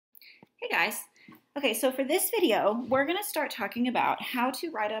Hey guys. Okay, so for this video, we're going to start talking about how to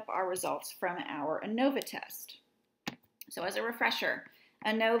write up our results from our ANOVA test. So as a refresher,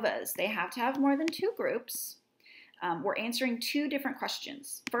 ANOVAs, they have to have more than two groups. We're answering two different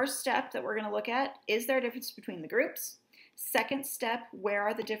questions. First step that we're going to look at, is there a difference between the groups? Second step, where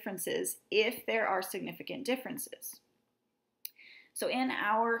are the differences if there are significant differences? So in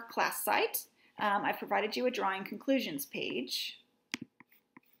our class site, I've provided you a drawing conclusions page.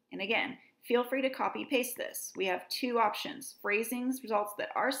 And again, feel free to copy paste this. We have two options: phrasing results that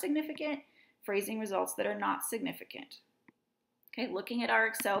are significant, phrasing results that are not significant. Okay, looking at our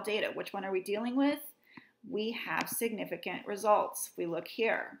Excel data, which one are we dealing with? We have significant results. If we look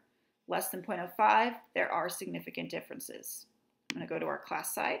here, less than 0.05, there are significant differences. I'm going to go to our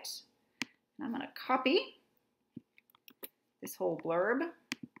class site, and I'm going to copy this whole blurb,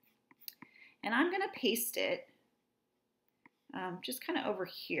 and I'm going to paste it just kind of over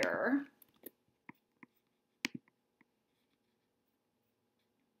here.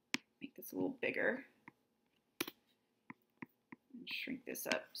 Make this a little bigger and shrink this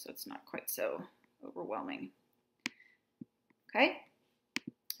up so it's not quite so overwhelming. Okay,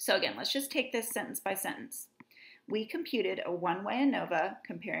 so again, let's just take this sentence by sentence. We computed a one-way ANOVA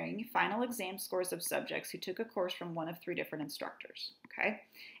comparing final exam scores of subjects who took a course from one of three different instructors. Okay,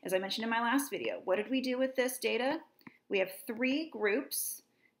 as I mentioned in my last video, what did we do with this data? We have three groups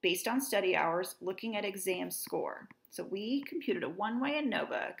based on study hours looking at exam score. So we computed a one-way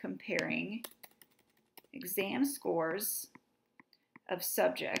ANOVA comparing exam scores of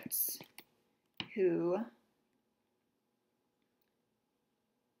subjects who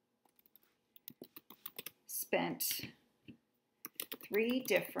spent three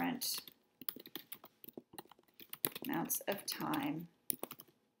different amounts of time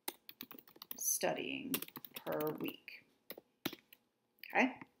studying per week.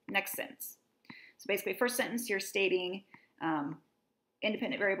 Okay, next sentence. So basically, first sentence, you're stating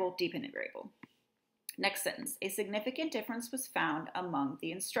independent variable, dependent variable. Next sentence, a significant difference was found among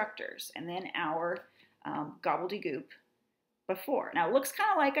the instructors, and then our gobbledygook before. Now, it looks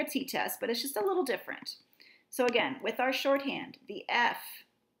kind of like a t-test, but it's just a little different. So again, with our shorthand, the F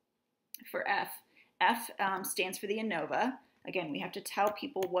for F stands for the ANOVA. Again, we have to tell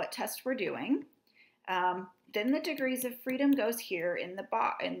people what test we're doing. Then the degrees of freedom goes here in the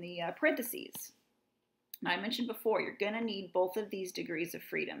parentheses. Now, I mentioned before, you're going to need both of these degrees of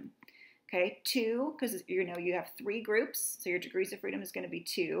freedom. Okay, 2, because you have three groups, so your degrees of freedom is going to be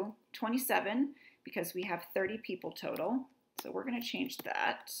 2. 27, because we have 30 people total, so we're going to change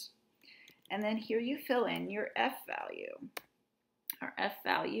that. And then here you fill in your F value. Our F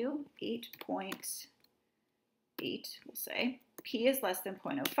value, 8.8, we'll say. P is less than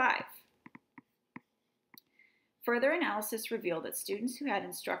 0.05. Further analysis revealed that students who had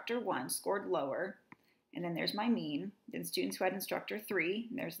instructor 1 scored lower, and then there's my mean, than students who had instructor 3,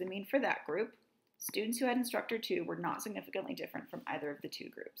 and there's the mean for that group. Students who had instructor 2 were not significantly different from either of the two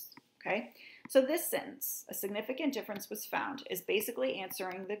groups. Okay, so this sentence, a significant difference was found, is basically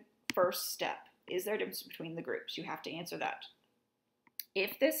answering the first step. Is there a difference between the groups? You have to answer that.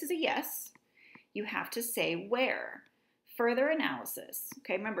 If this is a yes, you have to say where. Further analysis.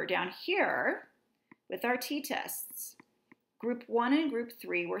 Okay, remember down here, with our t-tests, group 1 and group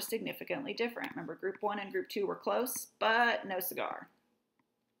 3 were significantly different. Remember, group 1 and group 2 were close, but no cigar.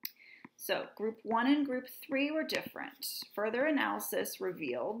 So group 1 and group 3 were different. Further analysis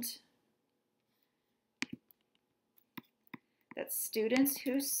revealed that students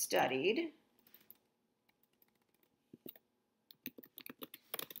who studied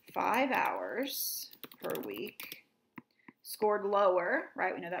 5 hours per week scored lower,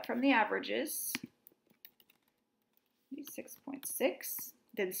 right? We know that from the averages. 6.6,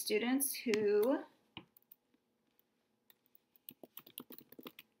 than students who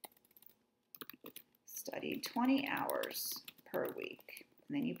studied 20 hours per week.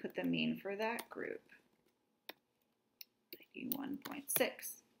 And then you put the mean for that group,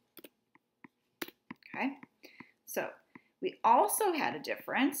 91.6. Okay, so we also had a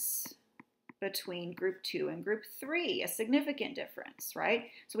difference between group 2 and group 3, a significant difference, right?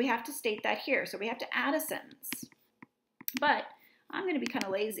 So we have to state that here. So we have to add a sentence. But I'm going to be kind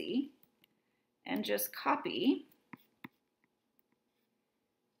of lazy and just copy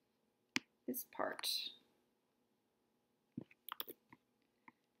this part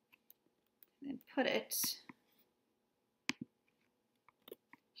and then put it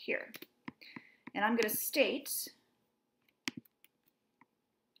here. And I'm going to state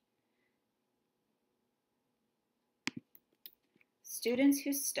students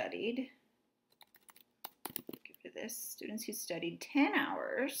who studied, students who studied 10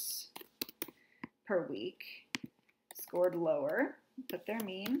 hours per week scored lower, put their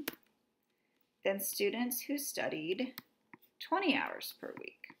mean, than students who studied 20 hours per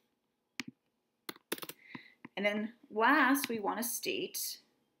week. And then last, we want to state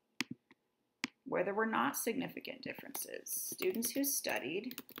where there were not significant differences. Students who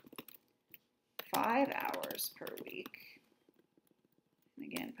studied 5 hours per week.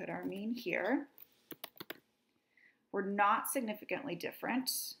 And again, put our mean here. Were not significantly different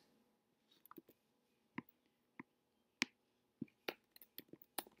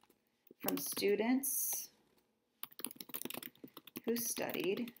from students who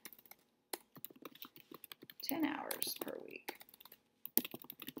studied 10 hours per week.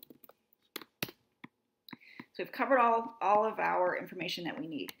 So we've covered all of our information that we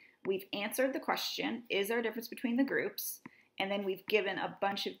need. We've answered the question, is there a difference between the groups? And then we've given a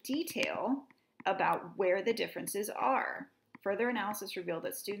bunch of detail about where the differences are. Further analysis revealed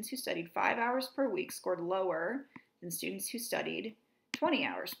that students who studied 5 hours per week scored lower than students who studied 20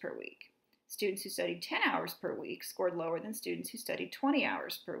 hours per week. Students who studied 10 hours per week scored lower than students who studied 20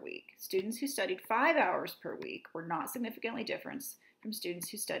 hours per week. Students who studied 5 hours per week were not significantly different from students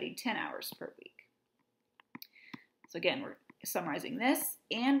who studied 10 hours per week. So again, we're summarizing this,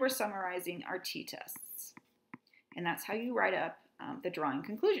 and we're summarizing our t-tests. And that's how you write up the drawing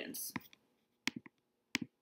conclusions.